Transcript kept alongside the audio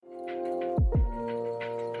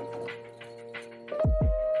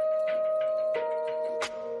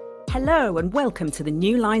Hello and welcome to the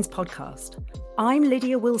New Lines podcast. I'm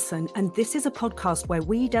Lydia Wilson, and this is a podcast where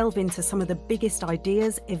we delve into some of the biggest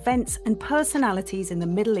ideas, events, and personalities in the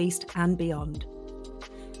Middle East and beyond.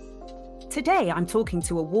 Today, I'm talking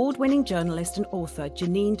to award-winning journalist and author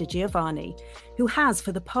Janine De Giovanni, who has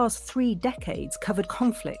for the past 3 decades covered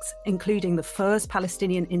conflicts, including the first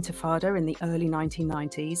Palestinian Intifada in the early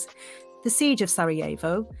 1990s, the siege of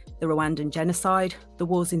Sarajevo, the Rwandan genocide, the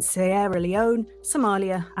wars in Sierra Leone,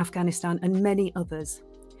 Somalia, Afghanistan, and many others.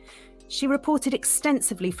 She reported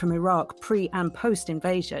extensively from Iraq pre- and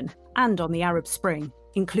post-invasion, and on the Arab Spring,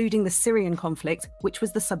 including the Syrian conflict, which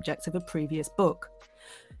was the subject of a previous book.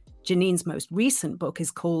 Janine's most recent book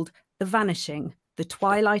is called The Vanishing: The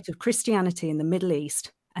Twilight of Christianity in the Middle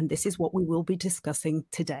East, and this is what we will be discussing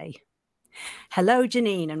today. Hello,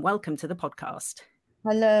 Janine, and welcome to the podcast.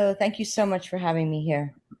 Hello, thank you so much for having me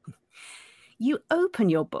here. You open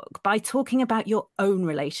your book by talking about your own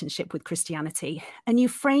relationship with Christianity, and you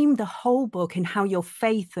frame the whole book in how your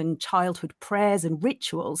faith and childhood prayers and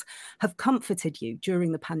rituals have comforted you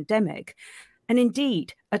during the pandemic, and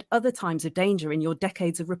indeed at other times of danger in your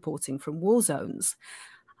decades of reporting from war zones.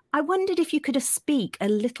 I wondered if you could speak a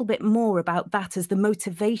little bit more about that as the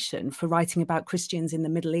motivation for writing about Christians in the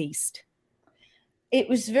Middle East. It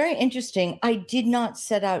was very interesting. I did not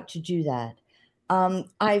set out to do that.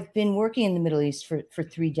 I've been working in the Middle East for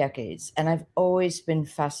 3 decades, and I've always been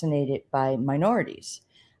fascinated by minorities,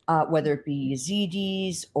 whether it be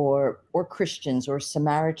Yazidis or Christians or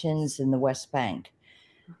Samaritans in the West Bank.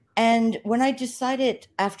 And when I decided,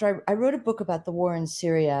 after I wrote a book about the war in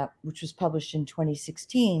Syria, which was published in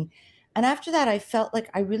 2016, and after that, I felt like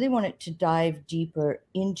I really wanted to dive deeper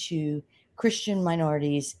into Christian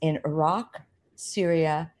minorities in Iraq,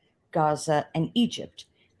 Syria, Gaza, and Egypt,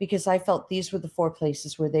 because I felt these were the 4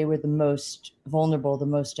 places where they were the most vulnerable, the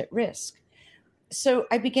most at risk. So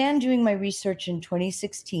I began doing my research in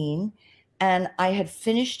 2016, and I had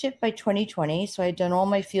finished it by 2020. So I had done all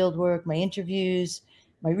my field work, my interviews,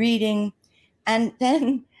 my reading, and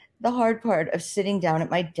then the hard part of sitting down at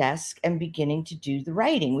my desk and beginning to do the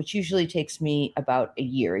writing, which usually takes me about a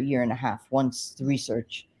year and a half once the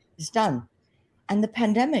research is done. And the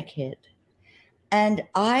pandemic hit. And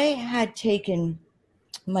I had taken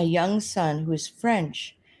my young son, who is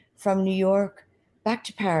French, from New York back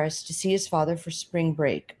to Paris to see his father for spring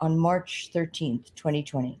break on March 13th,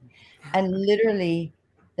 2020. And literally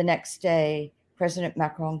the next day, President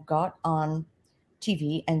Macron got on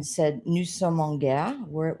TV and said, "Nous sommes en guerre,"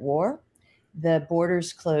 we're at war, the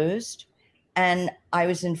borders closed, and I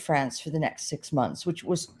was in France for the next 6 months, which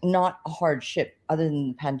was not a hardship other than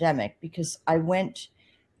the pandemic, because I went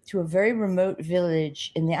to a very remote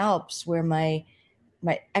village in the Alps where my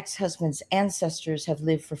ex-husband's ancestors have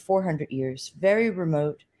lived for 400 years, very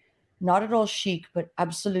remote, not at all chic, but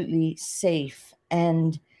absolutely safe.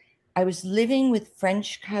 And I was living with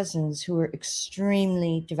French cousins who were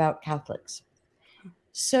extremely devout Catholics.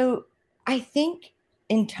 So I think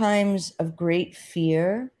in times of great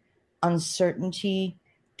fear, uncertainty,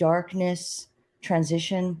 darkness,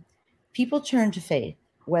 transition, people turn to faith,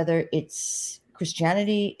 whether it's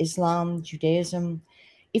Christianity, Islam, Judaism.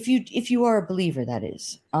 If you are a believer, that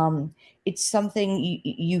is, it's something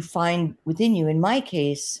you find within you. In my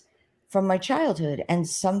case, from my childhood, and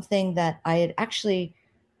something that I had actually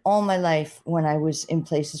all my life when I was in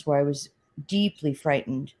places where I was deeply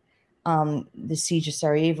frightened. The siege of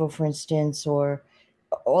Sarajevo, for instance, or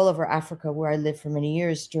all over Africa, where I lived for many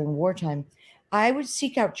years during wartime, I would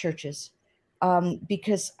seek out churches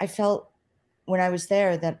because I felt when I was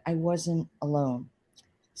there that I wasn't alone.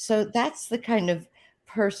 So that's the kind of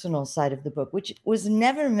personal side of the book, which was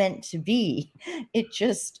never meant to be. It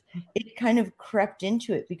kind of crept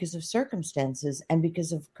into it because of circumstances and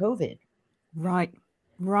because of COVID. Right.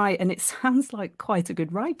 And it sounds like quite a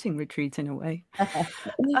good writing retreat in a way.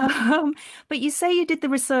 But you say you did the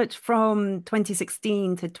research from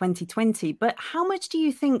 2016 to 2020, but how much do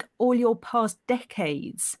you think all your past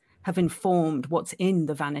decades have informed what's in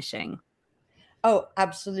The Vanishing? Oh,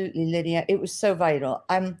 absolutely, Lydia. It was so vital.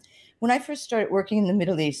 When I first started working in the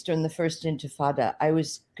Middle East during the first Intifada, I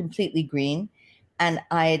was completely green, and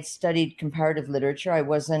I had studied comparative literature. I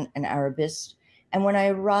wasn't an Arabist. And when I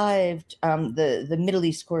arrived, the Middle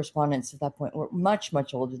East correspondents at that point were much,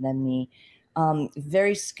 much older than me,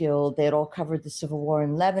 very skilled. They had all covered the civil war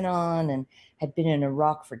in Lebanon and had been in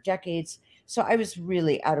Iraq for decades. So I was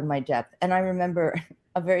really out of my depth. And I remember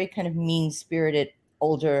a very kind of mean-spirited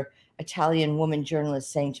older Italian woman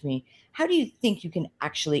journalist saying to me, "How do you think you can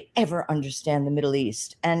actually ever understand the Middle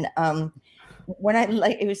East?" And when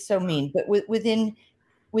it was so mean, but within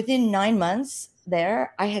within 9 months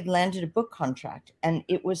there, I had landed a book contract, and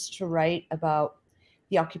it was to write about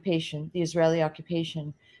the occupation, the Israeli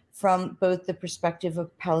occupation, from both the perspective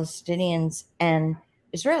of Palestinians and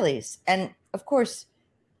Israelis. And of course,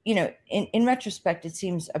 in retrospect, it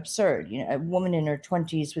seems absurd, a woman in her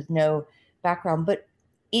 20s with no background, but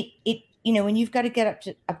when you've got to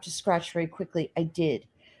get up to scratch very quickly, I did.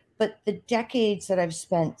 But the decades that I've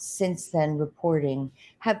spent since then reporting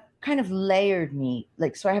have kind of layered me.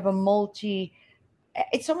 So I have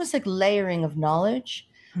it's almost like layering of knowledge.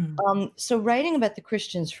 So writing about the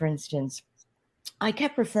Christians, for instance, I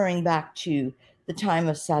kept referring back to the time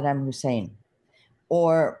of Saddam Hussein,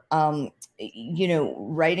 or,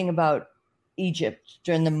 writing about Egypt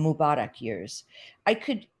during the Mubarak years.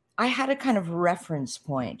 I had a kind of reference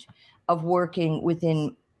point of working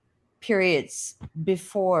within periods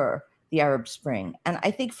before the Arab Spring. And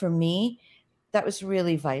I think for me, that was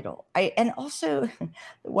really vital. And also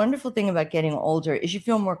the wonderful thing about getting older is you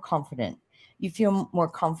feel more confident. You feel more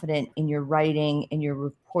confident in your writing, in your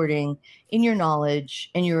reporting, in your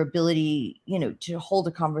knowledge, and your ability, to hold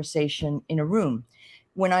a conversation in a room.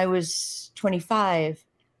 When I was 25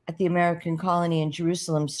 at the American colony in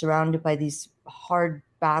Jerusalem, surrounded by these hard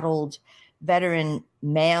battled veteran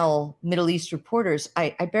male Middle East reporters,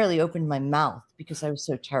 I barely opened my mouth because I was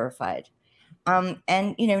so terrified. And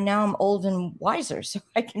now I'm old and wiser, so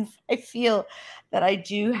I feel that I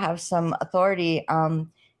do have some authority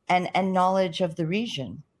and knowledge of the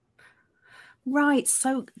region. Right.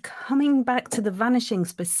 So coming back to the vanishing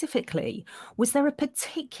specifically, was there a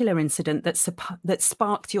particular incident that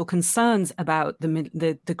sparked your concerns about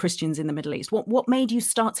the Christians in the Middle East? What made you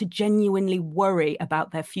start to genuinely worry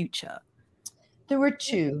about their future? There were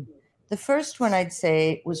two. The first one, I'd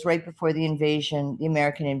say, was right before the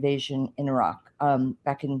American invasion in Iraq,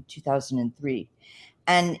 back in 2003.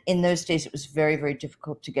 And in those days, it was very, very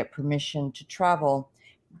difficult to get permission to travel,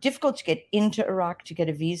 difficult to get into Iraq, to get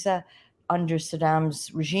a visa under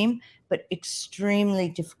Saddam's regime, but extremely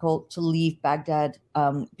difficult to leave Baghdad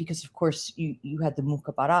because, of course, you had the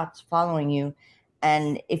Mukhabarat following you.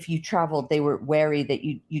 And if you traveled, they were wary that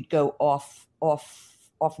you'd go off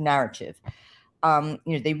narrative.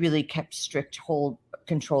 They really kept strict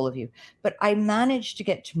control of you. But I managed to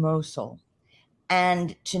get to Mosul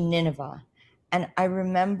and to Nineveh. And I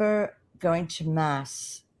remember going to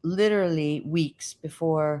Mass literally weeks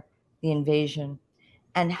before the invasion,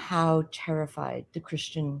 and how terrified the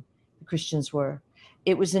Christians were.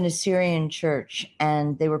 It was an Assyrian church,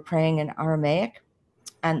 and they were praying in Aramaic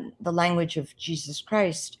and the language of Jesus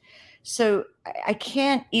Christ. So I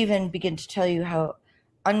can't even begin to tell you how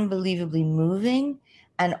unbelievably moving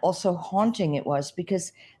and also haunting it was,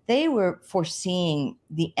 because they were foreseeing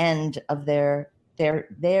the end of their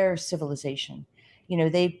civilization.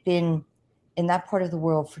 They've been in that part of the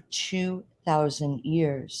world for 2,000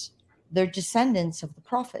 years. They're descendants of the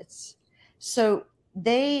prophets. So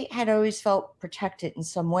they had always felt protected in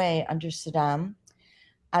some way under Saddam,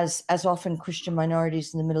 as often Christian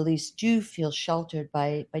minorities in the Middle East do feel sheltered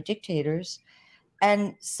by dictators.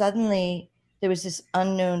 And suddenly there was this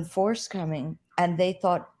unknown force coming, and they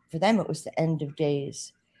thought for them it was the end of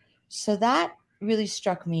days. So that really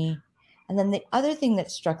struck me. And then the other thing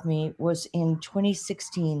that struck me was in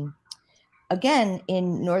 2016, again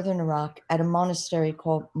in northern Iraq, at a monastery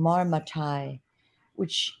called Mar Matai,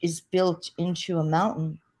 which is built into a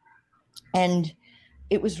mountain. And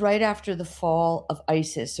it was right after the fall of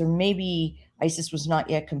ISIS, or maybe ISIS was not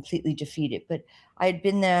yet completely defeated. But I had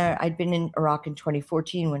been there. I'd been in Iraq in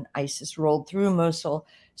 2014 when ISIS rolled through Mosul.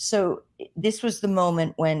 So this was the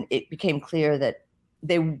moment when it became clear that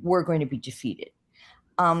they were going to be defeated.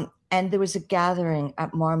 And there was a gathering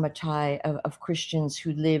at Mar Matai of Christians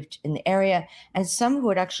who lived in the area, and some who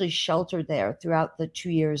had actually sheltered there throughout the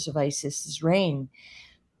 2 years of ISIS's reign.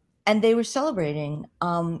 And they were celebrating,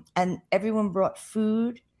 and everyone brought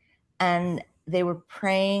food, and they were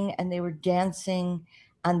praying, and they were dancing,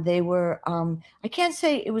 and they were, I can't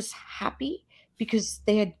say it was happy, because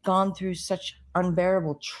they had gone through such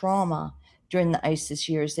unbearable trauma during the ISIS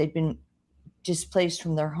years. They'd been displaced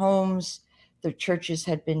from their homes. Their churches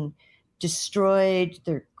had been destroyed.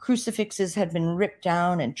 Their crucifixes had been ripped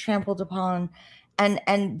down and trampled upon.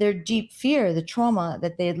 And their deep fear, the trauma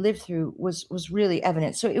that they had lived through, was really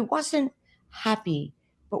evident. So it wasn't happy.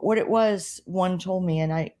 But what it was, one told me,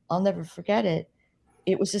 and I'll never forget it,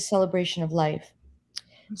 it was a celebration of life.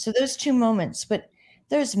 So those two moments, but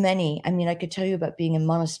there's many. I mean, I could tell you about being in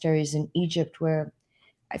monasteries in Egypt where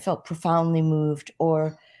I felt profoundly moved,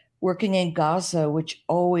 or working in Gaza, which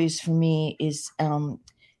always for me is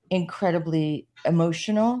incredibly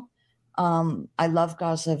emotional. I love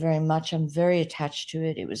Gaza very much. I'm very attached to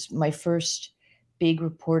it. It was my first big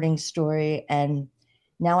reporting story. And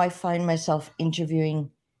now I find myself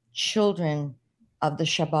interviewing children of the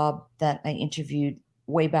Shabab that I interviewed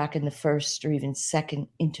way back in the first or even second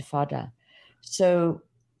Intifada. So,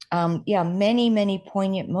 yeah, many, many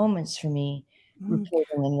poignant moments for me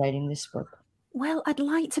reporting and writing this book. Well, I'd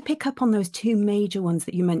like to pick up on those two major ones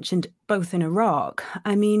that you mentioned, both in Iraq.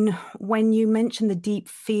 I mean, when you mentioned the deep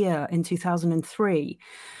fear in 2003,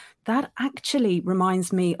 that actually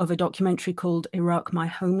reminds me of a documentary called Iraq, My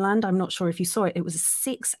Homeland. I'm not sure if you saw it. It was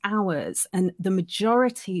 6 hours, and the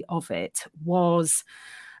majority of it was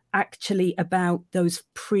actually about those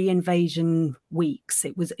pre-invasion weeks.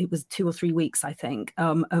 It was 2 or 3 weeks, I think,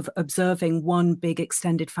 of observing one big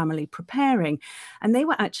extended family preparing, and they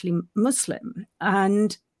were actually Muslim,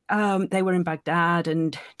 and they were in Baghdad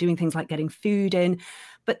and doing things like getting food in.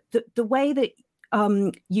 But the way that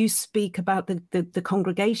you speak about the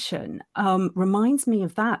congregation reminds me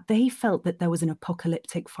of that. They felt that there was an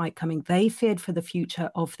apocalyptic fight coming. They feared for the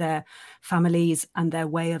future of their families and their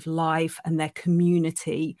way of life and their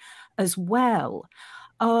community as well.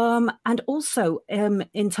 And also,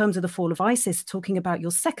 in terms of the fall of ISIS, talking about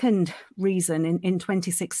your second reason in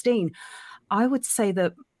 2016, I would say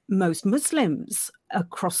that most Muslims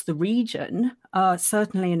across the region,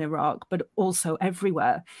 certainly in Iraq, but also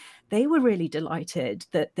everywhere, they were really delighted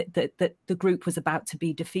that the group was about to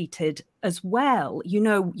be defeated as well. You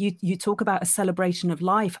know, you talk about a celebration of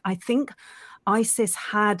life. I think ISIS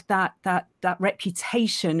had that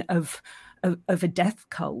reputation of a death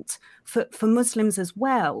cult for Muslims as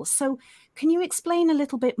well. So can you explain a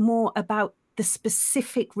little bit more about the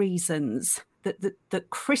specific reasons that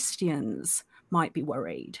Christians might be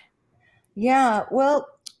worried? Yeah, well,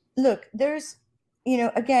 look, there's,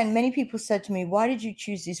 again, many people said to me, why did you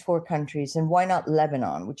choose these 4 countries and why not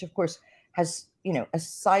Lebanon, which of course has, a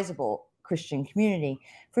sizable Christian community.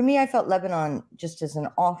 For me, I felt Lebanon, just as an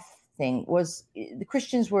off thing, was the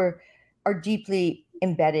Christians are deeply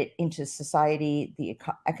embedded into society, the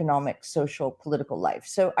economic, social, political life.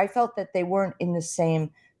 So I felt that they weren't in the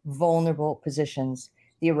same vulnerable positions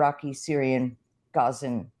the Iraqi, Syrian,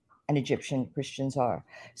 Gazan, and Egyptian Christians are.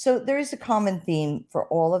 So there is a common theme for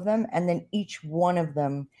all of them. And then each one of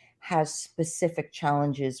them has specific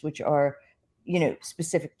challenges, which are,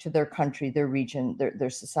 specific to their country, their region, their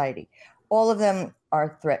society. All of them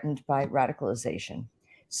are threatened by radicalization.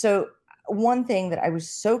 So one thing that I was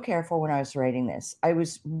so careful when I was writing this, I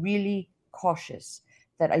was really cautious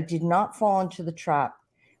that I did not fall into the trap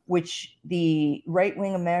which the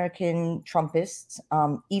right-wing American Trumpists,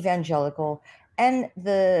 evangelical, and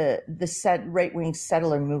the right-wing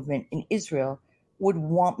settler movement in Israel would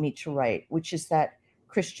want me to write, which is that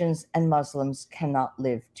Christians and Muslims cannot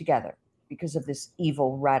live together because of this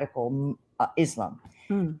evil, radical Islam.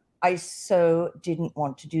 I so didn't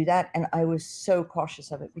want to do that, and I was so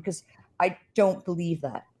cautious of it because I don't believe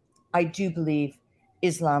that. I do believe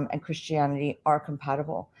Islam and Christianity are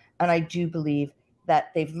compatible, and I do believe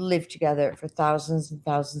that they've lived together for thousands and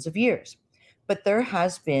thousands of years. But there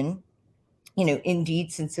has been,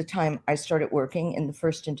 indeed, since the time I started working in the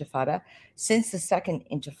first Intifada, since the second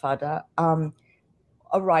Intifada,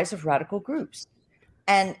 a rise of radical groups.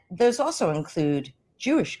 And those also include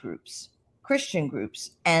Jewish groups, Christian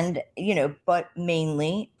groups, and, but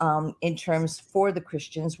mainly in terms for the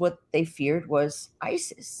Christians, what they feared was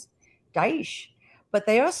ISIS, Daesh. But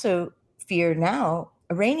they also fear now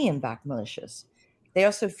Iranian-backed militias. They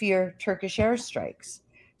also fear Turkish airstrikes.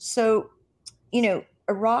 So,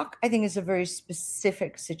 Iraq, I think, is a very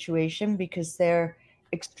specific situation because they're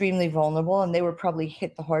extremely vulnerable and they were probably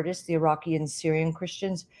hit the hardest, the Iraqi and Syrian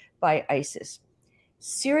Christians, by ISIS.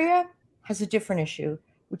 Syria has a different issue,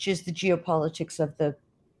 which is the geopolitics of the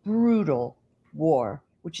brutal war,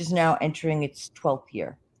 which is now entering its 12th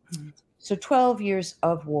year. So 12 years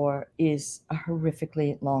of war is a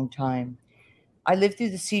horrifically long time. I lived through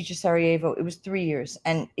the siege of Sarajevo. It was 3 years,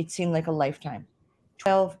 and it seemed like a lifetime.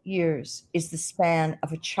 12 years is the span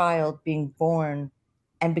of a child being born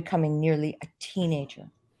and becoming nearly a teenager.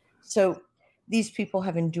 So these people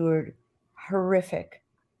have endured horrific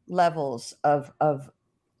levels of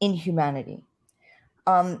inhumanity.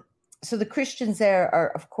 So the Christians there are,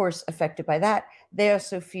 of course, affected by that. They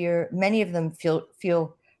also fear, many of them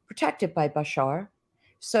feel protected by Bashar.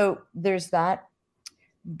 So there's that.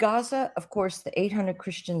 Gaza, of course, the 800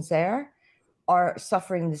 Christians there are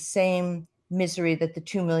suffering the same misery that the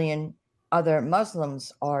 2 million other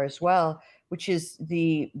Muslims are as well, which is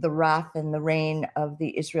the wrath and the reign of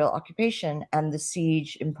the Israel occupation and the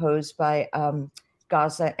siege imposed by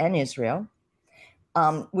Gaza and Israel.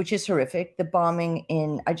 which is horrific. The bombing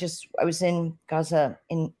I was in Gaza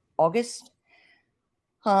in August.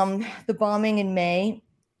 The bombing in May,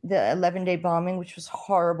 the 11-day bombing, which was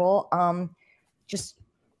horrible, just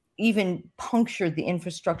even punctured the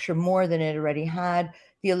infrastructure more than it already had.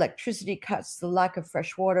 The electricity cuts, the lack of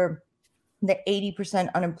fresh water, the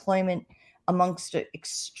 80% unemployment amongst an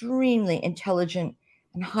extremely intelligent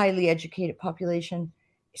and highly educated population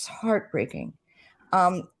is heartbreaking.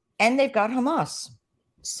 And they've got Hamas.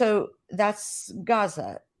 So that's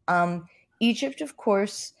Gaza. Egypt, of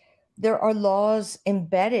course, there are laws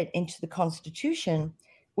embedded into the constitution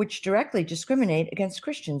which directly discriminate against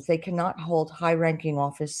Christians. They cannot hold high-ranking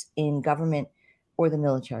office in government or the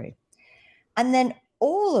military. And then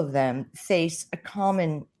all of them face a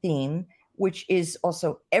common theme, which is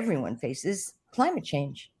also everyone faces climate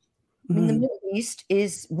change. I mean, the Middle East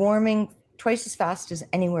is warming twice as fast as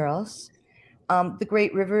anywhere else. The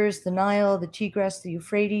great rivers, the Nile, the Tigris, the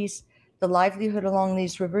Euphrates, the livelihood along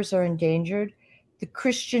these rivers are endangered. The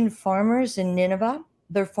Christian farmers in Nineveh,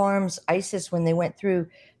 their farms, ISIS, when they went through,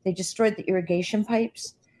 they destroyed the irrigation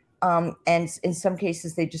pipes. And in some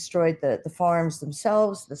cases, they destroyed the farms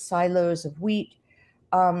themselves, the silos of wheat.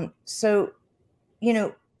 So,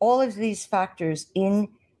 all of these factors in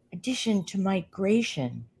addition to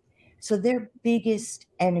migration. So their biggest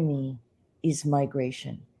enemy is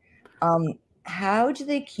migration. How do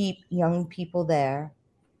they keep young people there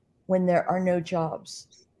when there are no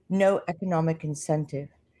jobs, no economic incentive?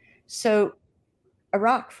 So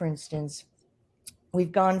Iraq, for instance,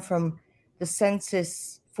 we've gone from the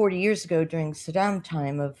census 40 years ago during Saddam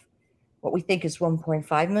time of what we think is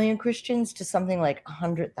 1.5 million Christians to something like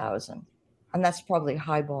 100,000. And that's probably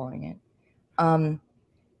highballing it.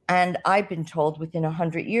 And I've been told within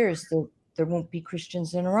 100 years there won't be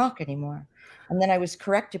Christians in Iraq anymore. And then I was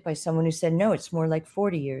corrected by someone who said, no, it's more like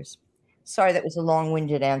 40 years. Sorry, that was a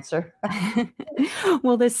long-winded answer.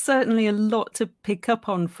 Well, there's certainly a lot to pick up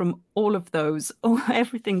on from all of those,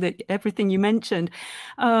 everything you mentioned.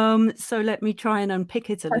 So let me try and unpick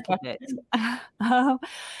it a little bit.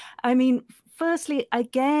 I mean, firstly,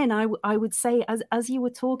 again, I would say, as you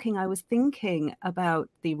were talking, I was thinking about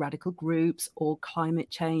the radical groups or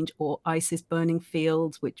climate change or ISIS burning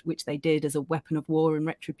fields, which they did as a weapon of war and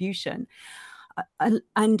retribution.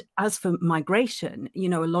 And as for migration, a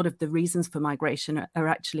lot of the reasons for migration are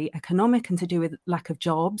actually economic and to do with lack of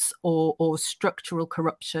jobs or structural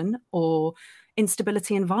corruption or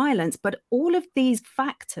instability and violence. But all of these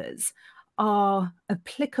factors are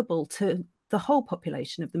applicable to the whole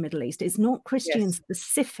population of the Middle East. It's not Christian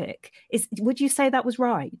specific. Would you say that was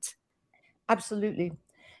right? Absolutely.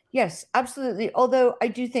 Yes, absolutely. Although I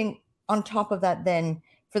do think on top of that, then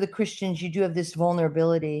for the Christians, you do have this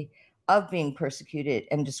vulnerability of being persecuted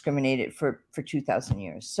and discriminated for 2,000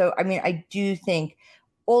 years. So, I mean, I do think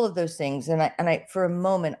all of those things, and I for a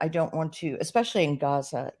moment, I don't want to, especially in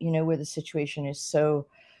Gaza, where the situation is so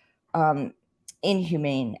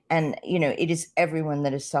inhumane, and it is everyone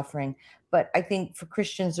that is suffering. But I think for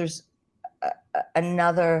Christians, there's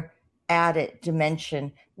another added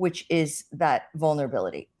dimension, which is that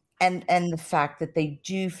vulnerability and the fact that they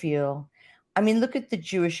do feel. I mean, look at the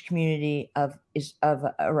Jewish community of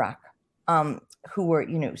Iraq. Who were,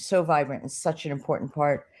 so vibrant and such an important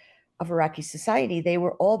part of Iraqi society. They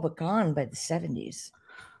were all but gone by the 70s,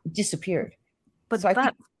 disappeared. But so I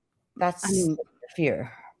think that's the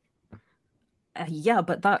fear. Yeah,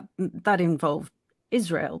 but that involved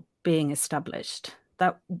Israel being established.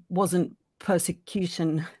 That wasn't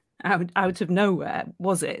persecution out of nowhere,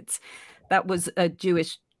 was it? That was a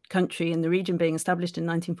Jewish country in the region being established in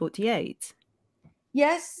 1948.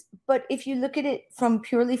 Yes, but if you look at it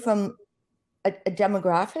purely from a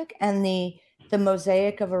demographic and the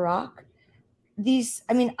mosaic of Iraq,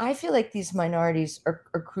 I feel like these minorities are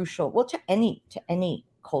crucial. Well, to any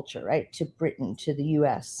culture, right? To Britain, to the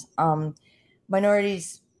US,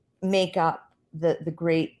 minorities make up the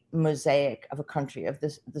great mosaic of a country, of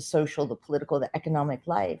the social, the political, the economic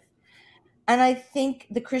life. And I think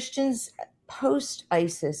the Christians post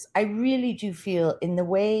ISIS, I really do feel in the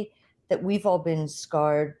way that we've all been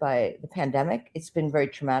scarred by the pandemic. It's been very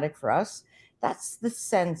traumatic for us. That's the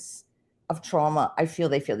sense of trauma I feel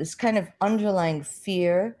they feel, this kind of underlying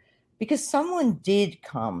fear, because someone did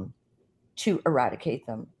come to eradicate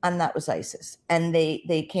them, and that was ISIS. And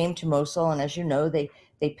they came to Mosul, and as you know, they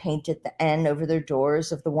painted the N over their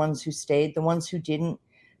doors of the ones who stayed. The ones who didn't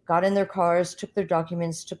got in their cars, took their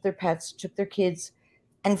documents, took their pets, took their kids,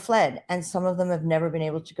 and fled. And some of them have never been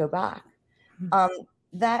able to go back. Mm-hmm.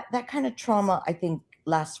 That kind of trauma, I think,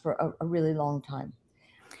 lasts for a really long time.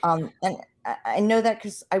 And I know that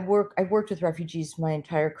because I worked with refugees my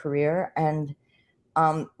entire career, and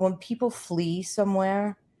When people flee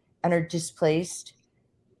somewhere and are displaced,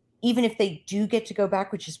 even if they do get to go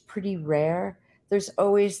back, which is pretty rare, there's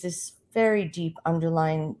always this very deep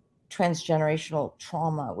underlying transgenerational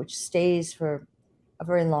trauma, which stays for a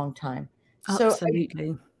very long time.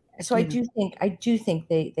 Absolutely. So I do think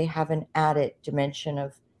they have an added dimension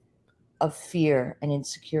of fear and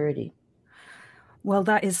insecurity. Well,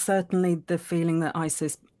 that is certainly the feeling that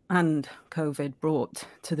ISIS and COVID brought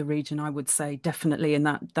to the region, I would say, definitely. And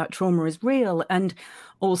that trauma is real. And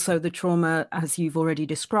also the trauma, as you've already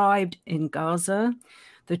described, in Gaza,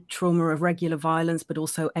 the trauma of regular violence, but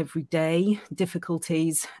also everyday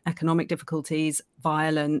difficulties, economic difficulties,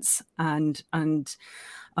 violence, and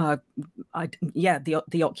the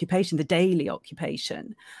occupation, the daily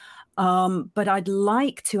occupation. But I'd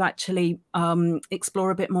like to actually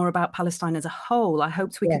explore a bit more about Palestine as a whole. I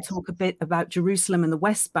hoped we could talk a bit about Jerusalem and the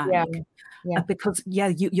West Bank, because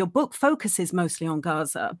your book focuses mostly on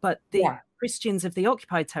Gaza, but the Christians of the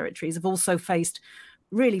occupied territories have also faced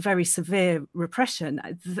really very severe repression.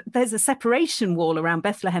 There's a separation wall around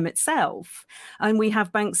Bethlehem itself, and we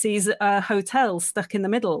have Banksy's hotel stuck in the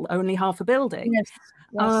middle, only half a building. Yes.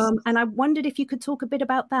 And I wondered if you could talk a bit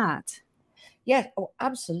about that. Yes,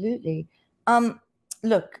 absolutely.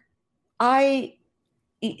 Look,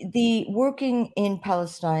 the working in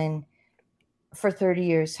Palestine for 30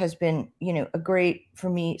 years has been, a great, for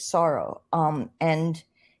me, sorrow and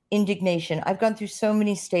indignation. I've gone through so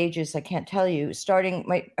many stages, I can't tell you.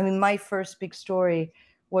 My first big story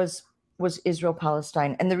was Israel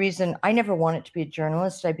Palestine, and the reason I never wanted to be a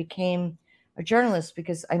journalist, I became a journalist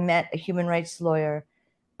because I met a human rights lawyer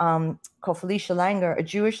called Felicia Langer, a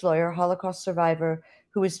Jewish lawyer, Holocaust survivor,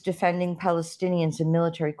 who was defending Palestinians in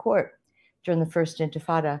military court during the first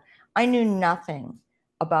Intifada. I knew nothing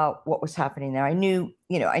about what was happening there. I knew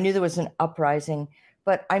there was an uprising,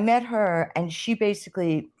 but I met her, and she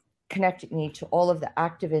basically connected me to all of the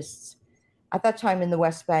activists at that time in the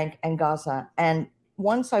West Bank and Gaza. And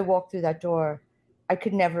once I walked through that door, I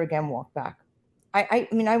could never again walk back. I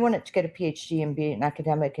wanted to get a PhD and be an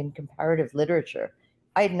academic in comparative literature.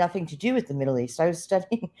 I had nothing to do with the Middle East. I was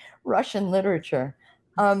studying Russian literature.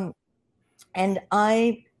 And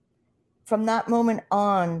from that moment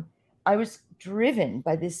on, I was driven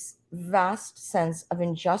by this vast sense of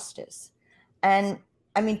injustice. And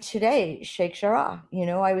today, Sheikh Jarrah,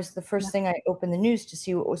 I was the first thing I opened the news to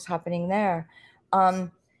see what was happening there.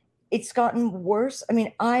 It's gotten worse.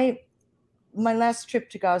 My last trip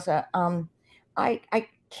to Gaza, I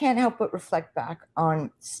can't help but reflect back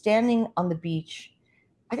on standing on the beach,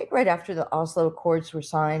 I think right after the Oslo Accords were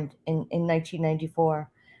signed in 1994.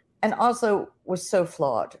 And Oslo was so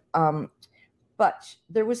flawed. But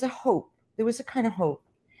there was a hope. There was a kind of hope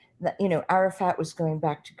that, Arafat was going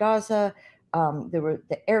back to Gaza.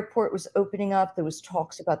 The airport was opening up. There was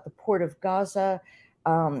talks about the port of Gaza,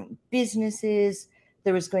 businesses.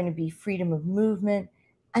 There was going to be freedom of movement.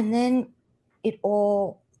 And then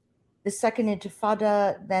the second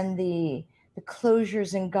Intifada, then the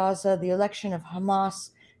closures in Gaza, the election of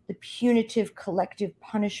Hamas, the punitive collective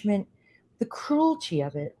punishment, the cruelty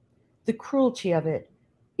of it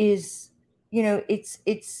is,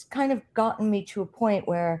 it's kind of gotten me to a point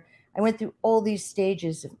where I went through all these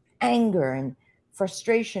stages of anger and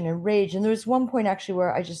frustration and rage. And there was one point actually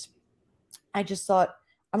where I just thought,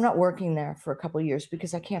 I'm not working there for a couple of years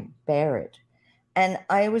because I can't bear it. And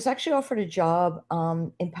I was actually offered a job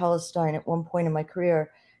in Palestine at one point in my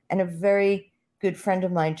career. And a very good friend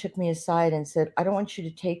of mine took me aside and said, I don't want you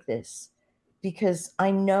to take this because I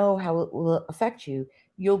know how it will affect you.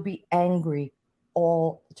 You'll be angry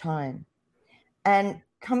all the time. And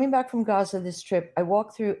coming back from Gaza this trip, I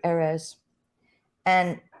walked through Erez,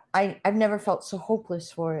 and I've never felt so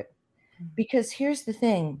hopeless for it. Because here's the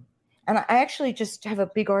thing, and I actually just have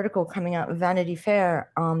a big article coming out in Vanity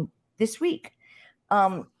Fair this week.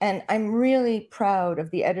 And I'm really proud of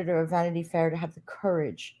the editor of Vanity Fair to have the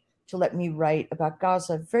courage to let me write about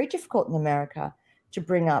Gaza. Very difficult in America to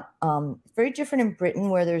bring up. Very different in Britain,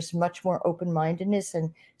 where there's much more open-mindedness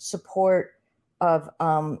and support of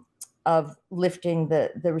lifting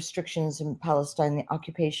the restrictions in Palestine, the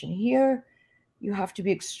occupation. Here, you have to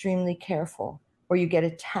be extremely careful, or you get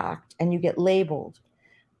attacked and you get labeled.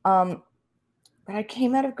 But I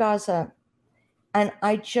came out of Gaza, and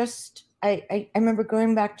I remember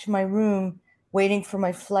going back to my room, waiting for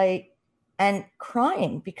my flight, and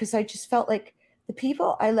crying because I just felt like the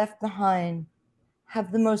people I left behind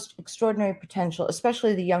have the most extraordinary potential,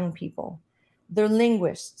 especially the young people. They're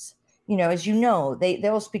linguists. As you know, they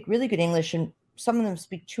all speak really good English, and some of them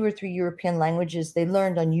speak 2 or 3 European languages they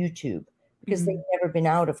learned on YouTube because they've never been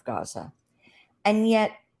out of Gaza. And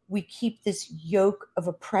yet we keep this yoke of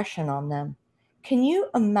oppression on them. Can you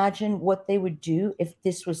imagine what they would do if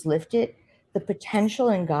this was lifted? The potential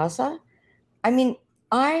in Gaza? I mean,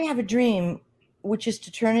 I have a dream, which is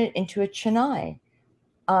to turn it into a Chennai.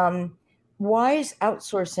 Why is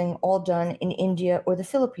outsourcing all done in India or the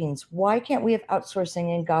Philippines? Why can't we have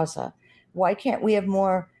outsourcing in Gaza? Why can't we have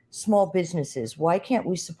more small businesses? Why can't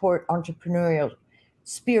we support entrepreneurial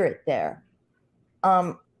spirit there?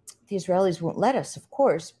 The Israelis won't let us, of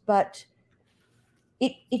course, but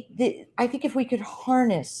I think if we could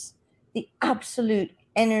harness the absolute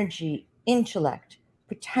energy, intellect,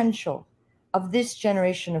 potential of this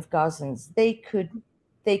generation of Gazans, they could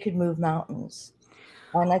move mountains.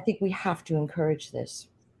 And I think we have to encourage this.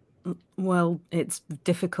 Well, it's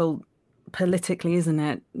difficult politically, isn't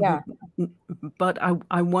it? Yeah. But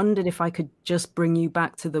I wondered if I could just bring you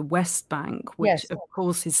back to the West Bank, which Yes. of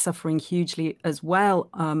course is suffering hugely as well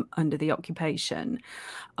under the occupation.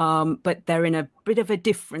 But they're in a bit of a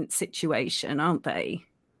different situation, aren't they?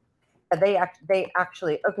 They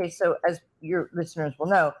actually, okay, so as your listeners will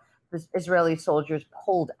know, the Israeli soldiers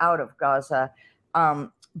pulled out of Gaza,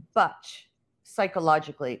 but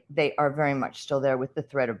psychologically, they are very much still there with the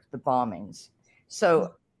threat of the bombings.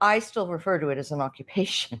 So I still refer to it as an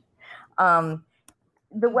occupation. The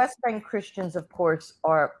West Bank Christians, of course,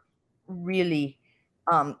 are really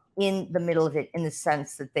in the middle of it in the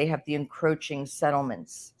sense that they have the encroaching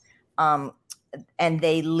settlements, and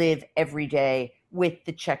they live every day with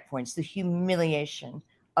the checkpoints, the humiliation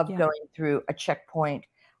of going through a checkpoint.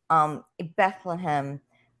 In Bethlehem,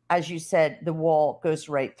 as you said, the wall goes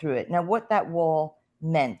right through it. Now, what that wall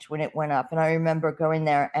meant when it went up, and I remember going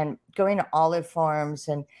there and going to olive farms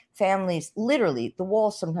and families, literally, the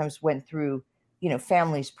wall sometimes went through,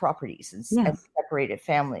 families' properties and separated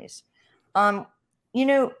families. We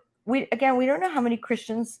don't know how many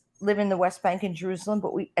Christians live in the West Bank in Jerusalem,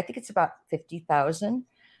 but I think it's about 50,000.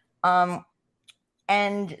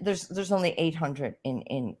 And there's only 800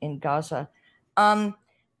 in Gaza. And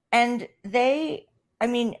they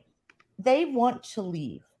want to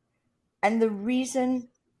leave. And the reason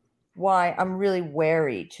why I'm really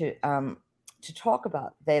wary to talk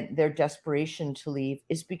about their desperation to leave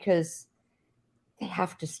is because they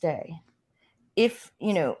have to stay.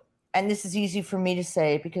 And this is easy for me to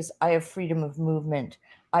say because I have freedom of movement.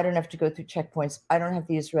 I don't have to go through checkpoints. I don't have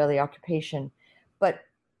the Israeli occupation. But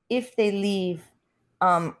if they leave,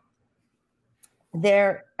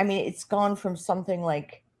 it's gone from something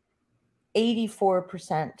like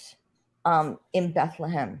 84% in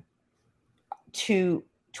Bethlehem to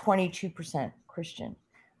 22% Christian.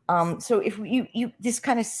 So if you this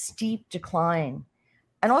kind of steep decline,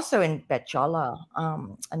 and also in Bet Jala,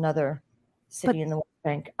 another city in the West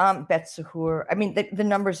Bank, Bet Sahur. I mean, the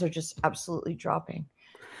numbers are just absolutely dropping.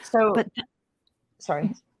 So,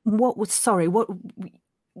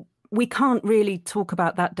 we can't really talk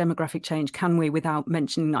about that demographic change, can we, without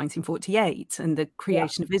mentioning 1948 and the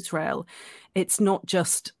creation of Israel? It's not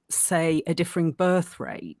just, say, a differing birth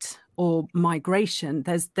rate or migration.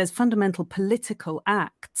 There's fundamental political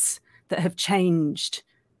acts that have changed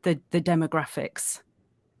the demographics.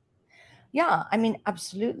 Yeah, I mean,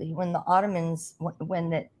 absolutely. When the Ottoman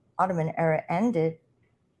era ended,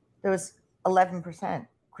 there was 11%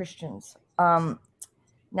 Christians.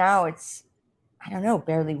 Now it's, I don't know,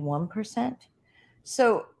 barely 1%.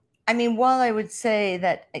 So, I mean, while I would say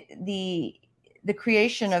that the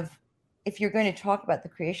creation of, if you're going to talk about the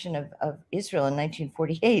creation of Israel in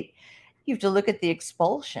 1948, you have to look at the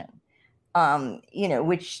expulsion,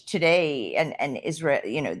 which today and Israel,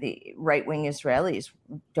 the right-wing Israelis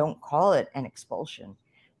don't call it an expulsion.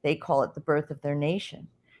 They call it the birth of their nation.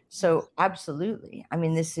 So absolutely. I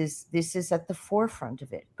mean, this is at the forefront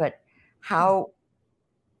of it, but how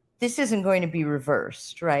this isn't going to be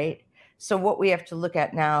reversed, right? So what we have to look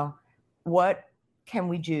at now, what can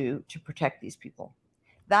we do to protect these people?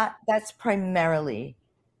 That's primarily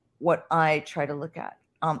what I try to look at.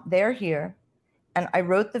 They're here, and I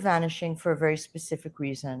wrote The Vanishing for a very specific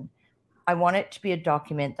reason. I want it to be a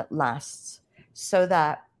document that lasts, so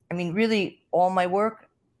that, I mean, really all my work,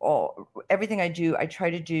 everything I do, I try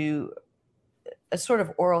to do a sort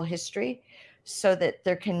of oral history so that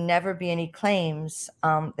there can never be any claims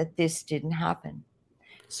that this didn't happen.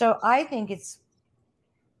 So I think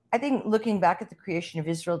looking back at the creation of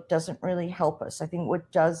Israel doesn't really help us. I think what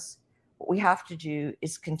we have to do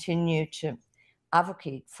is continue to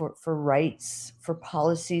advocate for rights, for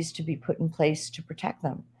policies to be put in place to protect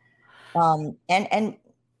them. And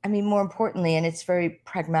I mean, more importantly, and it's very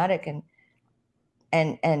pragmatic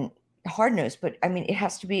and hard-nosed, but I mean, it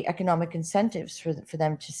has to be economic incentives for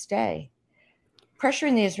them to stay.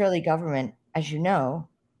 Pressuring the Israeli government, as you know,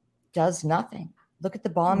 does nothing. Look at the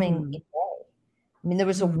bombing in May. I mean, there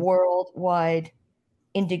was a worldwide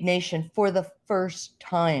indignation for the first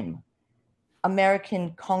time.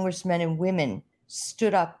 American congressmen and women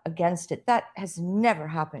stood up against it. That has never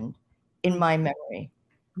happened in my memory.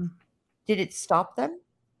 Did it stop them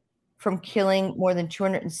from killing more than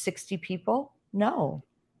 260 people? No.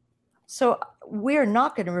 So we're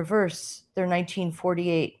not going to reverse their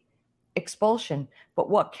 1948 expulsion, but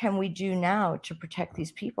what can we do now to protect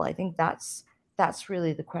these people? I think that's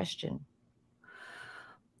really the question.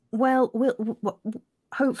 Well,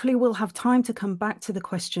 hopefully we'll have time to come back to the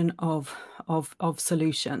question of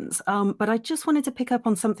solutions. But I just wanted to pick up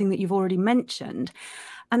on something that you've already mentioned,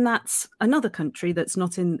 and that's another country that's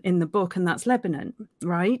not in the book, and that's Lebanon,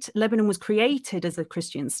 right? Lebanon was created as a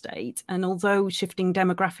Christian state, and although shifting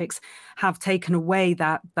demographics have taken away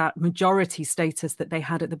that majority status that they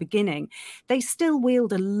had at the beginning, they still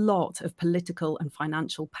wield a lot of political and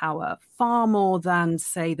financial power, far more than,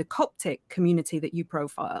 say, the Coptic community that you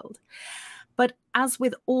profiled. But as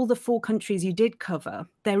with all the 4 countries you did cover,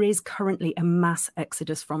 there is currently a mass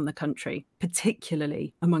exodus from the country,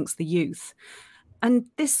 particularly amongst the youth. And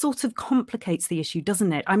this sort of complicates the issue,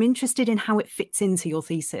 doesn't it? I'm interested in how it fits into your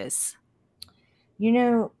thesis. You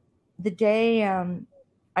know, the day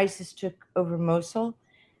ISIS took over Mosul,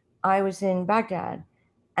 I was in Baghdad.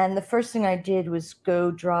 And the first thing I did was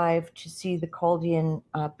go drive to see the Chaldean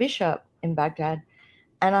bishop in Baghdad.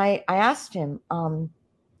 And I asked him,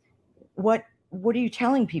 what are you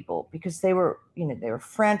telling people? Because they were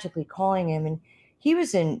frantically calling him, and he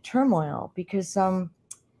was in turmoil because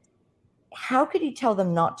how could he tell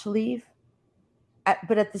them not to leave?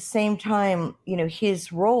 But at the same time,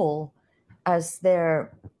 his role as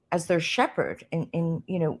their shepherd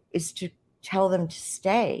in is to tell them to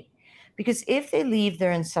stay, because if they leave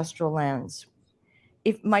their ancestral lands,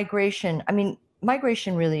 if migration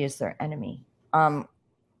really is their enemy.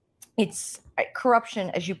 It's corruption,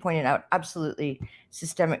 as you pointed out, absolutely.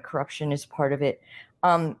 Systemic corruption is part of it.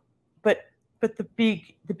 But the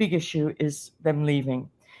big issue is them leaving.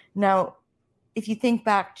 Now, if you think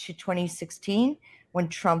back to 2016, when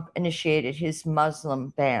Trump initiated his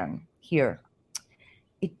Muslim ban here,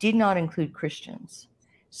 it did not include Christians.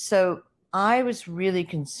 So I was really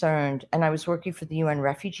concerned, and I was working for the UN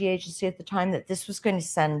Refugee Agency at the time, that this was going to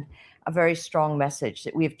send a very strong message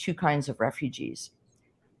that we have 2 kinds of refugees.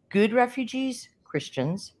 Good refugees,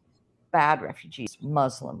 Christians; bad refugees,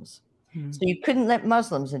 Muslims. So you couldn't let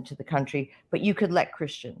Muslims into the country, but you could let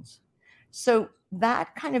Christians. So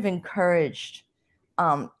that kind of encouraged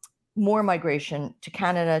more migration to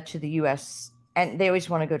Canada, to the US, and they always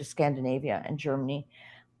want to go to Scandinavia and Germany.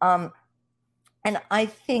 And I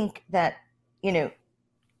think that,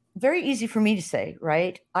 very easy for me to say,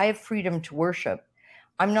 right? I have freedom to worship.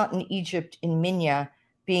 I'm not in Egypt, in Minya,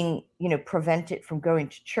 being, prevented from going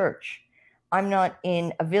to church. I'm not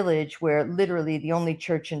in a village where literally the only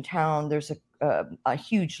church in town, there's a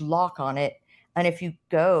huge lock on it. And if you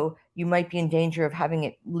go, you might be in danger of having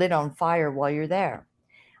it lit on fire while you're there.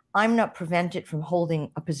 I'm not prevented from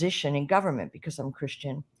holding a position in government because I'm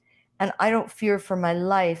Christian. And I don't fear for my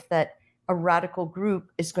life that a radical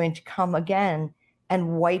group is going to come again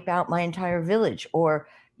and wipe out my entire village or,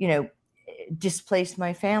 displace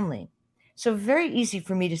my family. So very easy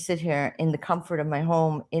for me to sit here in the comfort of my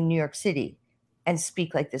home in New York City and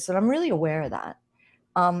speak like this. And I'm really aware of that.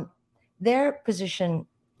 Their position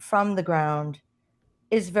from the ground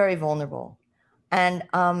is very vulnerable. And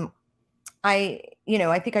I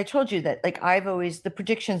think I told you that, the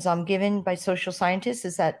predictions I'm given by social scientists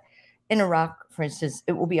is that in Iraq, for instance,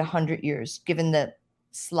 it will be 100 years, given the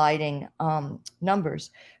sliding numbers,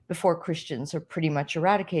 before Christians are pretty much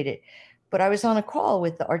eradicated. But I was on a call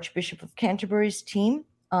with the Archbishop of Canterbury's team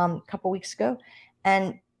a couple weeks ago,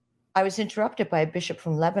 and I was interrupted by a bishop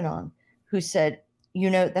from Lebanon who said,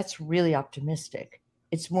 that's really optimistic.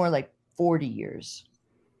 It's more like 40 years.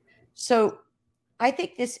 So I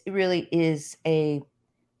think this really is a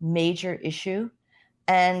major issue.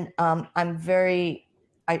 And I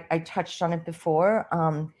touched on it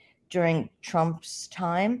before. During Trump's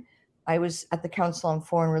time, I was at the Council on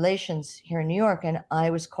Foreign Relations here in New York, and I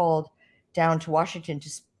was called down to Washington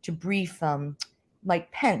to brief Mike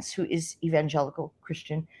Pence, who is evangelical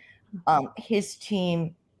Christian. His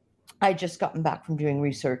team, I just gotten back from doing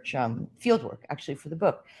research, fieldwork actually for the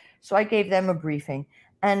book. So I gave them a briefing.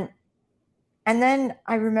 And then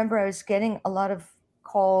I remember I was getting a lot of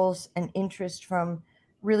calls and interest from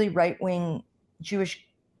really right-wing Jewish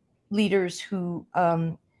leaders who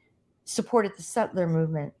supported the settler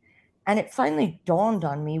movement. And it finally dawned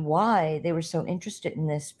on me why they were so interested in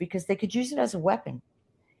this, because they could use it as a weapon.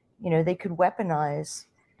 They could weaponize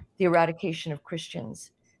the eradication of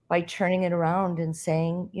Christians by turning it around and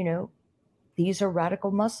saying, these are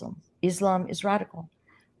radical Muslims. Islam is radical.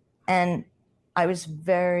 And I was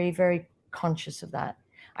very, very conscious of that.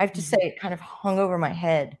 I have to say, it kind of hung over my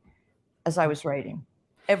head as I was writing.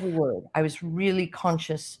 Every word. I was really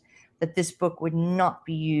conscious that this book would not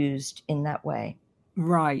be used in that way.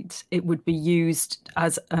 Right. It would be used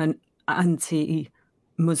as an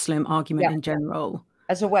anti-Muslim argument in general.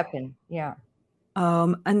 As a weapon, yeah.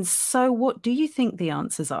 And so what do you think the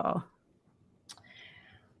answers are?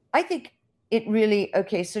 I think it really,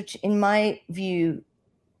 so in my view,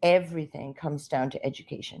 everything comes down to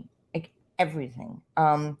education, like everything.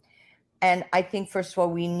 And I think, first of all,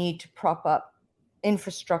 we need to prop up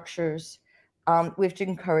infrastructures. We have to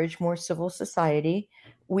encourage more civil society.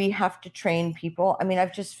 We have to train people. I mean,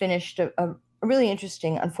 I've just finished a really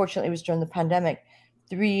interesting, unfortunately, it was during the pandemic,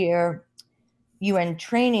 3-year UN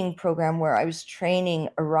training program where I was training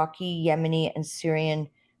Iraqi, Yemeni, and Syrian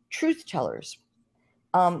truth tellers,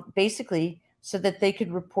 basically so that they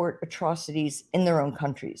could report atrocities in their own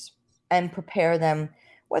countries and prepare them,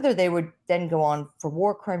 whether they would then go on for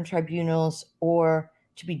war crime tribunals or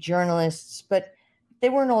to be journalists. But they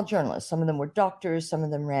weren't all journalists. Some of them were doctors. Some of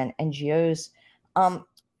them ran NGOs.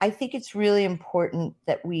 I think it's really important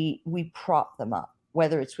that we prop them up,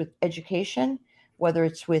 whether it's with education, whether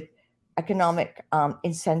it's with economic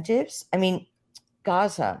incentives. I mean,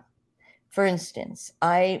 Gaza, for instance,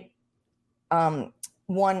 when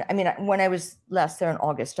I was last there in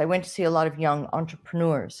August, I went to see a lot of young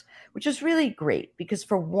entrepreneurs, which was really great because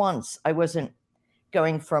for once I wasn't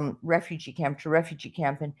going from refugee camp to refugee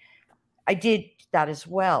camp. And I did that as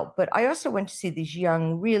well. But I also went to see these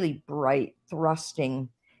young, really bright, thrusting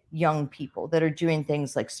young people that are doing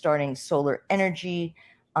things like starting solar energy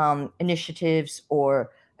initiatives,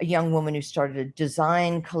 or a young woman who started a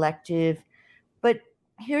design collective. But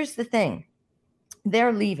here's the thing.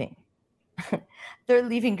 They're leaving. They're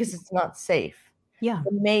leaving because it's not safe. Yeah.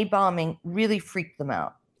 The May bombing really freaked them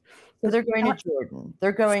out. So they're going to Jordan.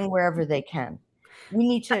 They're going wherever they can. We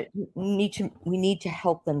need to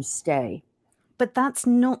help them stay. But that's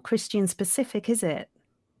not Christian specific, is it?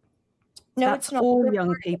 No, that's it's not. All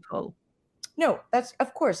young people. No, that's,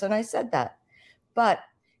 of course. And I said that. But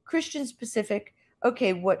Christian specific,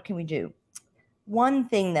 okay, what can we do? One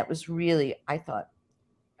thing that was really, I thought,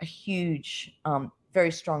 a huge,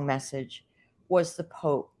 very strong message was the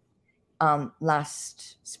Pope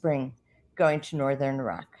last spring going to northern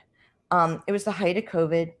Iraq. It was the height of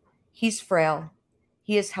COVID. He's frail.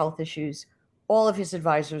 He has health issues. All of his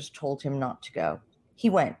advisors told him not to go. He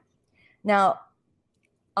went. Now,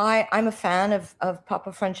 I'm a fan of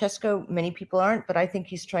Papa Francesco. Many people aren't, but I think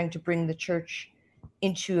he's trying to bring the church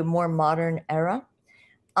into a more modern era.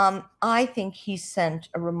 I think he sent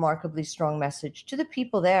a remarkably strong message to the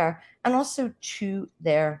people there and also to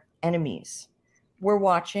their enemies. We're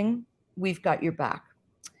watching. We've got your back.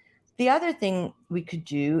 The other thing we could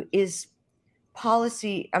do is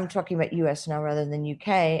policy. I'm talking about US now rather than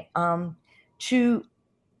UK, to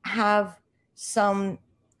have some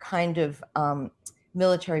kind of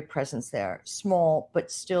military presence there, small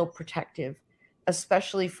but still protective,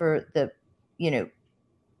 especially for the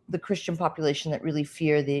Christian population that really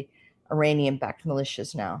fear the Iranian-backed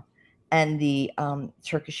militias now and the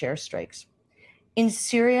Turkish airstrikes. In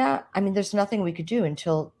Syria, I mean, there's nothing we could do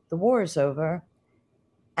until the war is over.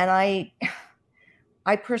 And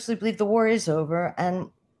I personally believe the war is over and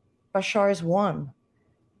Bashar has won.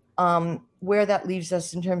 Where that leaves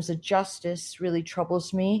us in terms of justice really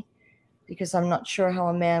troubles me, because I'm not sure how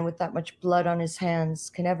a man with that much blood on his hands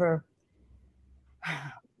can ever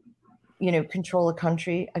control a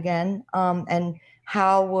country again. And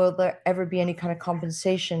how will there ever be any kind of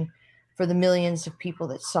compensation for the millions of people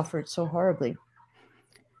that suffered so horribly?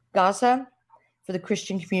 Gaza, for the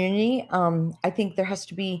Christian community, I think there has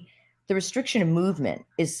to be, the restriction of movement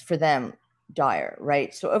is for them dire,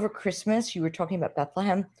 right? So over Christmas, you were talking about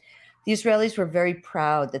Bethlehem. The Israelis were very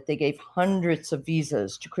proud that they gave hundreds of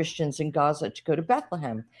visas to Christians in Gaza to go to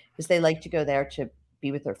Bethlehem because they like to go there to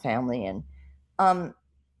be with their family. And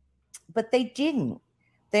but they didn't.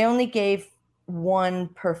 They only gave one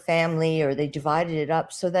per family, or they divided it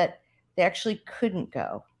up so that they actually couldn't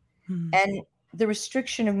go. And the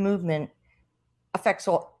restriction of movement affects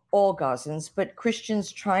all Gazans, but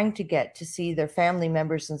Christians trying to get to see their family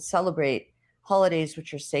members and celebrate holidays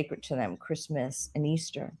which are sacred to them, Christmas and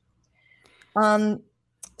Easter.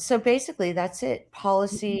 So basically that's it.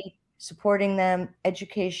 Policy, supporting them,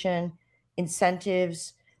 education,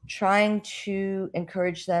 incentives, trying to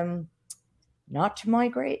encourage them not to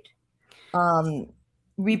migrate,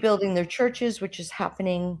 rebuilding their churches, which is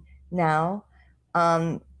happening now.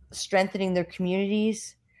 strengthening their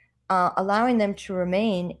communities, allowing them to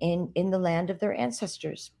remain in the land of their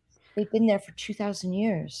ancestors. They've been there for 2,000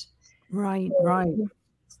 years. Right, right.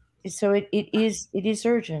 So it is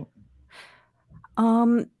urgent.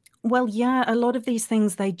 Well, yeah, a lot of these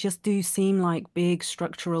things, they just do seem like big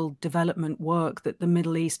structural development work that the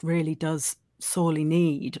Middle East really does sorely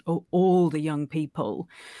need. All the young people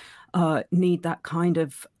need that kind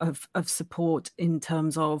of support in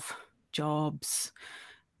terms of jobs,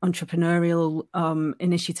 entrepreneurial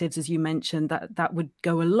initiatives, as you mentioned. That would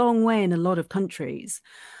go a long way in a lot of countries.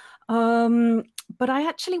 But I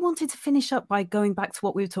actually wanted to finish up by going back to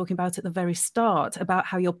what we were talking about at the very start about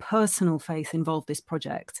how your personal faith involved this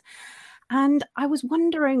project. And I was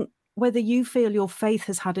wondering whether you feel your faith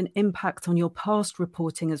has had an impact on your past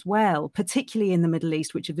reporting as well, particularly in the Middle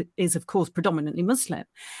East, which is, of course, predominantly Muslim.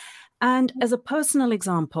 And as a personal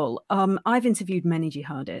example, I've interviewed many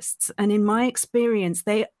jihadists, and in my experience,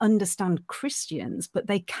 they understand Christians, but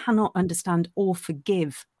they cannot understand or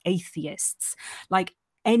forgive atheists. Like,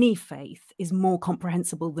 any faith is more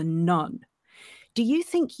comprehensible than none. Do you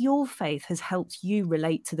think your faith has helped you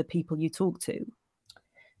relate to the people you talk to?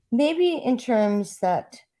 Maybe in terms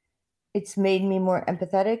that it's made me more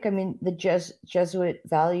empathetic. I mean, the Jesuit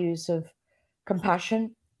values of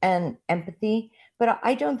compassion and empathy, but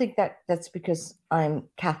I don't think that that's because I'm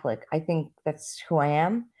Catholic. I think that's who I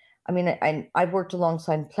am. I mean, I've worked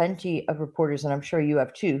alongside plenty of reporters, and I'm sure you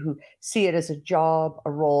have too, who see it as a job,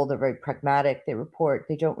 a role. They're very pragmatic. They report.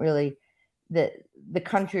 They don't really, the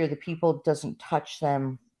country or the people doesn't touch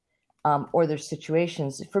them, or their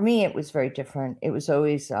situations. For me, it was very different. It was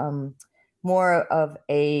always more of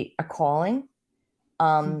a calling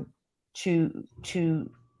to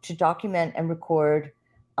document and record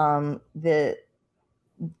the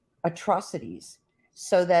atrocities,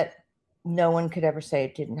 so that no one could ever say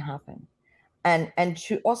it didn't happen, and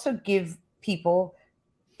to also give people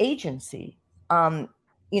agency. Going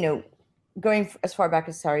as far back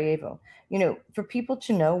as Sarajevo, for people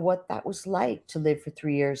to know what that was like to live for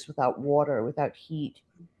 3 years without water, without heat,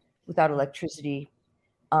 without electricity,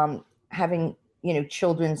 having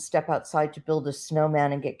children step outside to build a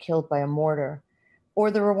snowman and get killed by a mortar,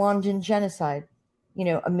 or the Rwandan genocide,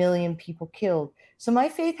 1 million people killed. So my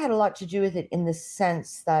faith had a lot to do with it, in the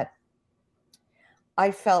sense that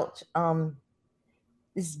I felt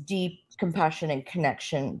this deep compassion and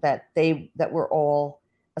connection that we're all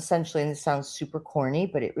essentially, and this sounds super corny,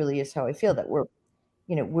 but it really is how I feel, that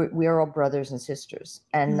we are all brothers and sisters,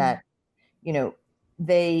 and that it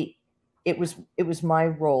was my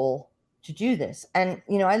role to do this. And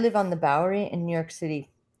I live on the Bowery in New York City,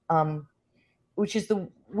 which is the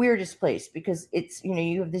weirdest place, because it's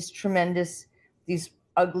you have these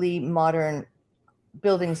ugly modern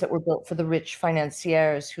buildings that were built for the rich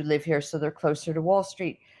financiers who live here, so they're closer to Wall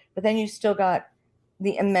Street. But then you still got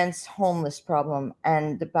the immense homeless problem,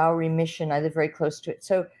 and the Bowery Mission. I live very close to it.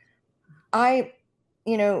 So I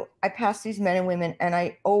pass these men and women, and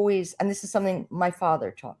I always, and this is something my father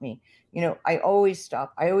taught me, I always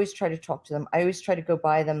stop. I always try to talk to them. I always try to go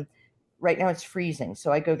by them. Right now it's freezing,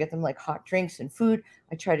 so I go get them like hot drinks and food.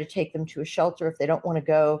 I try to take them to a shelter. If they don't want to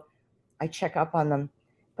go, I check up on them.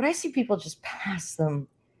 But I see people just pass them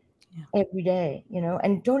every day,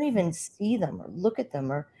 and don't even see them or look at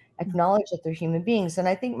them or acknowledge that they're human beings. And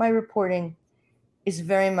I think my reporting is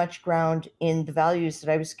very much grounded in the values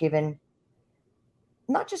that I was given,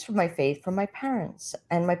 not just from my faith, from my parents.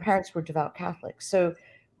 And my parents were devout Catholics. So,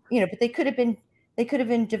 but they could have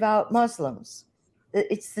been devout Muslims.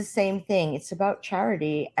 It's the same thing. It's about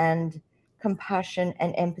charity and compassion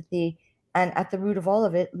and empathy. And at the root of all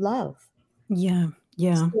of it, love. Yeah.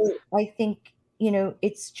 So I think,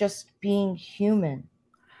 it's just being human.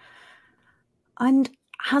 And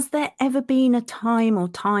has there ever been a time or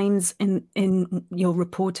times in your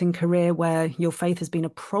reporting career where your faith has been a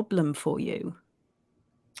problem for you?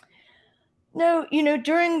 No,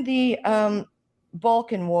 during the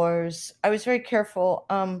Balkan Wars, I was very careful.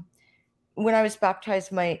 When I was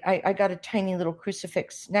baptized, I got a tiny little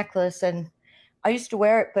crucifix necklace, and I used to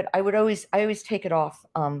wear it, but I always take it off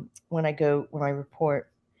when I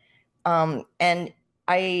report. And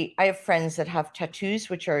I have friends that have tattoos,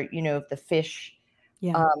 which are the fish,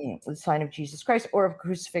 the sign of Jesus Christ, or of a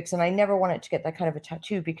crucifix, and I never wanted to get that kind of a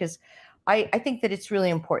tattoo, because I think that it's really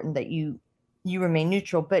important that you remain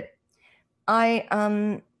neutral. But I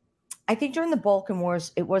think during the Balkan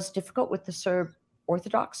Wars, it was difficult with the Serb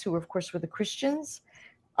Orthodox, who of course were the Christians,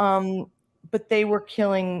 but they were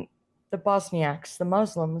killing the Bosniaks, the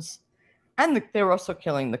Muslims, and they were also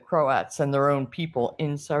killing the Croats and their own people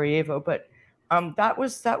in Sarajevo. But that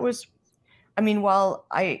was I mean, while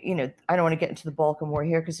I don't want to get into the Balkan War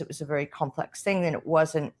here because it was a very complex thing, and it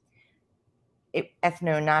wasn't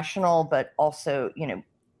ethno-national, but also,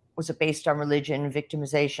 was it based on religion,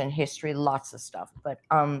 victimization, history, lots of stuff. But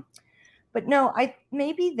no, I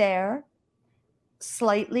maybe there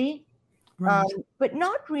slightly, Right. but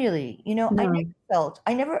not really. No.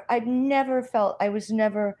 I've never felt, I was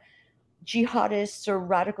never, jihadists or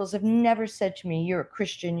radicals have never said to me, "You're a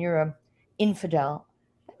Christian, you're a infidel."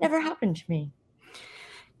 That never happened to me.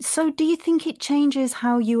 So do you think it changes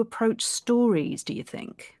how you approach stories, do you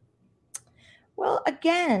think? Well,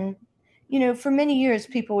 again, for many years,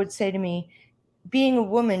 people would say to me, being a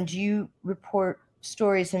woman, do you report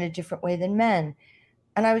stories in a different way than men?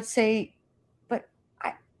 And I would say, but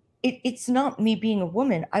it's not me being a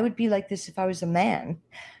woman. I would be like this if I was a man.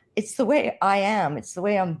 It's the way I am. It's the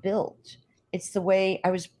way I'm built. It's the way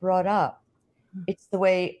I was brought up. It's the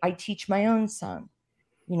way I teach my own son,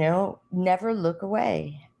 never look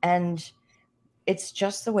away. And it's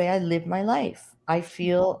just the way I live my life. I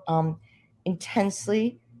feel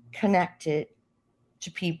intensely connected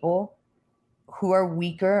to people who are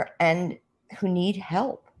weaker and who need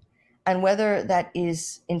help. And whether that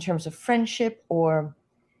is in terms of friendship or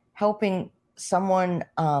helping someone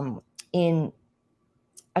in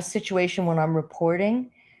a situation when I'm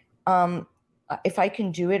reporting, if I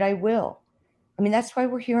can do it, I will. I mean, that's why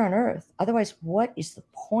we're here on Earth. Otherwise, what is the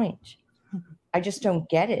point? I just don't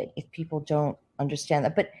get it if people don't understand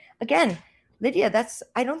that. But again, Lydia,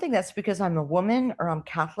 I don't think that's because I'm a woman or I'm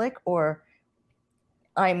Catholic or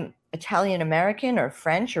I'm Italian American or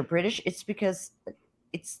French or British. It's because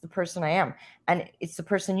it's the person I am and it's the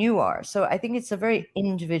person you are. So I think it's a very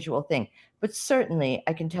individual thing. But certainly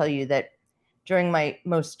I can tell you that during my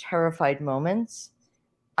most terrified moments,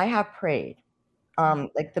 I have prayed.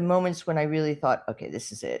 Like the moments when I really thought, okay,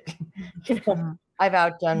 this is it. I've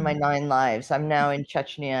outdone my 9 lives. I'm now in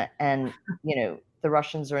Chechnya and, the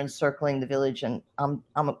Russians are encircling the village and I'm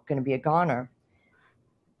going to be a goner.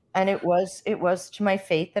 And it was to my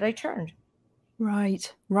faith that I turned.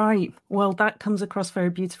 Right. Well, that comes across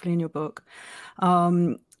very beautifully in your book.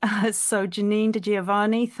 So Janine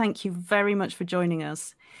DiGiovanni, thank you very much for joining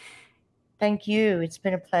us. Thank you. It's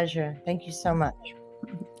been a pleasure. Thank you so much.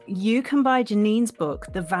 You can buy Janine's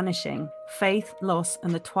book, The Vanishing: Faith, Loss,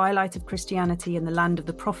 and the Twilight of Christianity in the Land of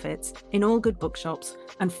the Prophets in all good bookshops,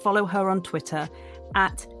 and follow her on Twitter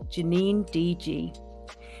at JanineDG.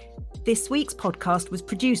 This week's podcast was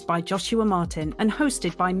produced by Joshua Martin and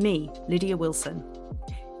hosted by me, Lydia Wilson.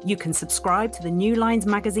 You can subscribe to the New Lines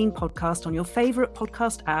Magazine podcast on your favourite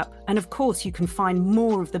podcast app, and of course you can find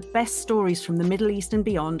more of the best stories from the Middle East and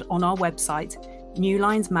beyond on our website,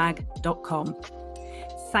 newlinesmag.com.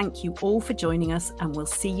 Thank you all for joining us, and we'll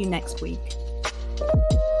see you next week.